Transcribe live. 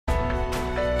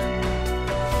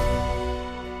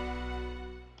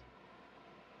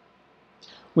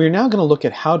We're now going to look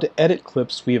at how to edit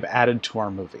clips we have added to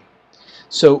our movie.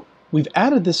 So we've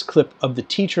added this clip of the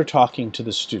teacher talking to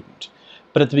the student,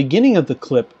 but at the beginning of the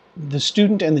clip, the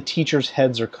student and the teacher's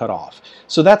heads are cut off.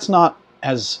 So that's not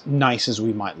as nice as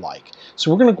we might like.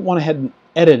 So we're going to want to head and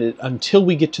edit it until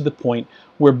we get to the point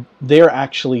where they're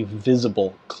actually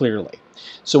visible clearly.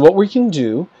 So what we can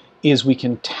do is we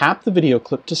can tap the video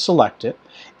clip to select it,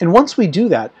 and once we do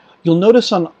that, you'll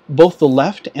notice on both the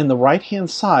left and the right hand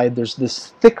side there's this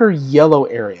thicker yellow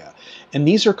area, and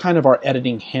these are kind of our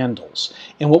editing handles.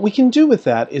 And what we can do with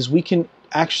that is we can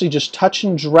actually just touch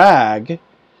and drag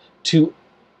to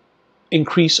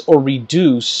increase or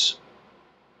reduce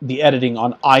the editing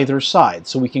on either side.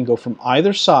 So we can go from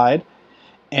either side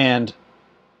and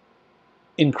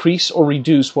increase or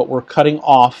reduce what we're cutting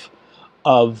off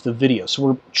of the video. So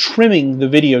we're trimming the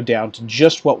video down to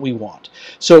just what we want.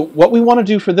 So what we want to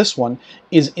do for this one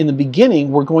is in the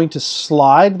beginning we're going to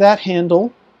slide that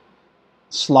handle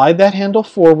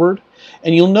forward,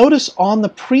 and you'll notice on the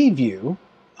preview,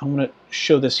 I'm going to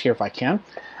show this here if I can,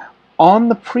 on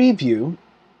the preview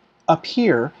up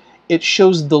here it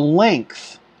shows the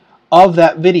length of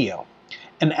that video,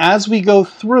 and as we go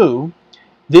through,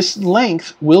 this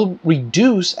length will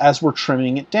reduce as we're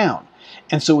trimming it down.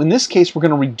 And so in this case, we're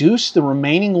going to reduce the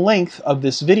remaining length of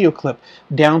this video clip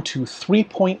down to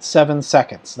 3.7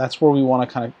 seconds. That's where we want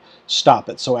to kind of stop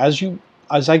it. So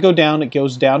as I go down, it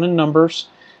goes down in numbers.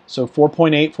 So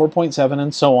 4.8, 4.7,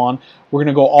 and so on. We're going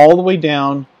to go all the way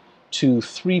down to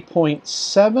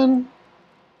 3.7,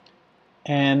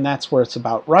 and that's where it's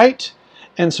about right.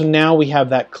 And so now we have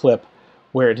that clip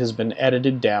where it has been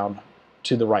edited down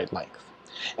to the right length.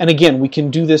 And again, we can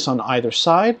do this on either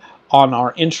side. On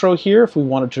our intro here, if we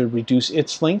wanted to reduce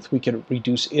its length, we could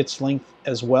reduce its length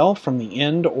as well from the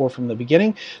end or from the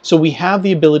beginning. So we have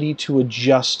the ability to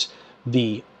adjust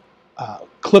the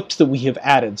clips that we have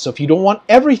added. So if you don't want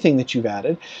everything that you've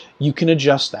added, you can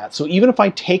adjust that. So even if I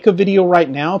take a video right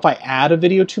now, if I add a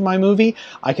video to my movie,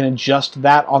 I can adjust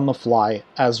that on the fly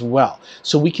as well.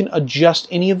 So we can adjust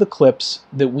any of the clips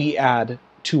that we add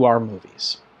to our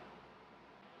movies.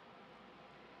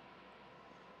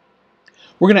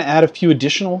 We're going to add a few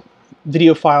additional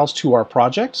video files to our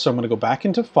project. So I'm going to go back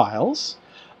into Files.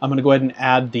 I'm going to go ahead and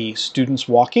add the students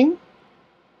walking.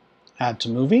 Add to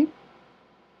movie.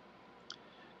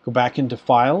 Go back into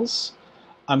Files.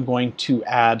 I'm going to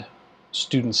add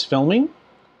students filming.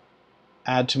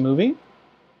 Add to movie.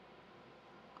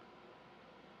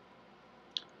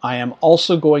 I am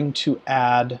also going to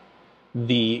add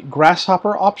the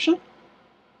grasshopper option.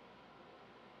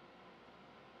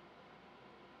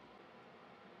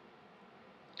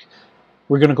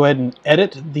 We're going to go ahead and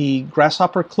edit the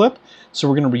grasshopper clip. So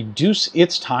we're going to reduce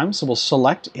its time. So we'll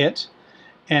select it,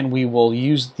 and we will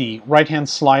use the right-hand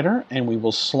slider, and we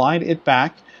will slide it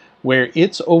back where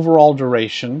its overall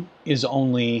duration is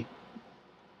only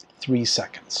 3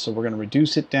 seconds. So we're going to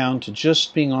reduce it down to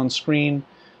just being on screen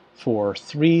for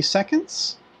 3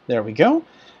 seconds. There we go.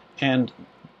 And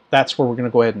that's where we're going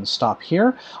to go ahead and stop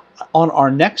here. On our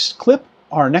next clip,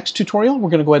 our next tutorial, we're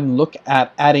going to go ahead and look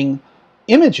at adding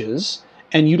images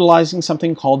and utilizing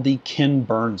something called the Ken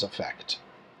Burns effect.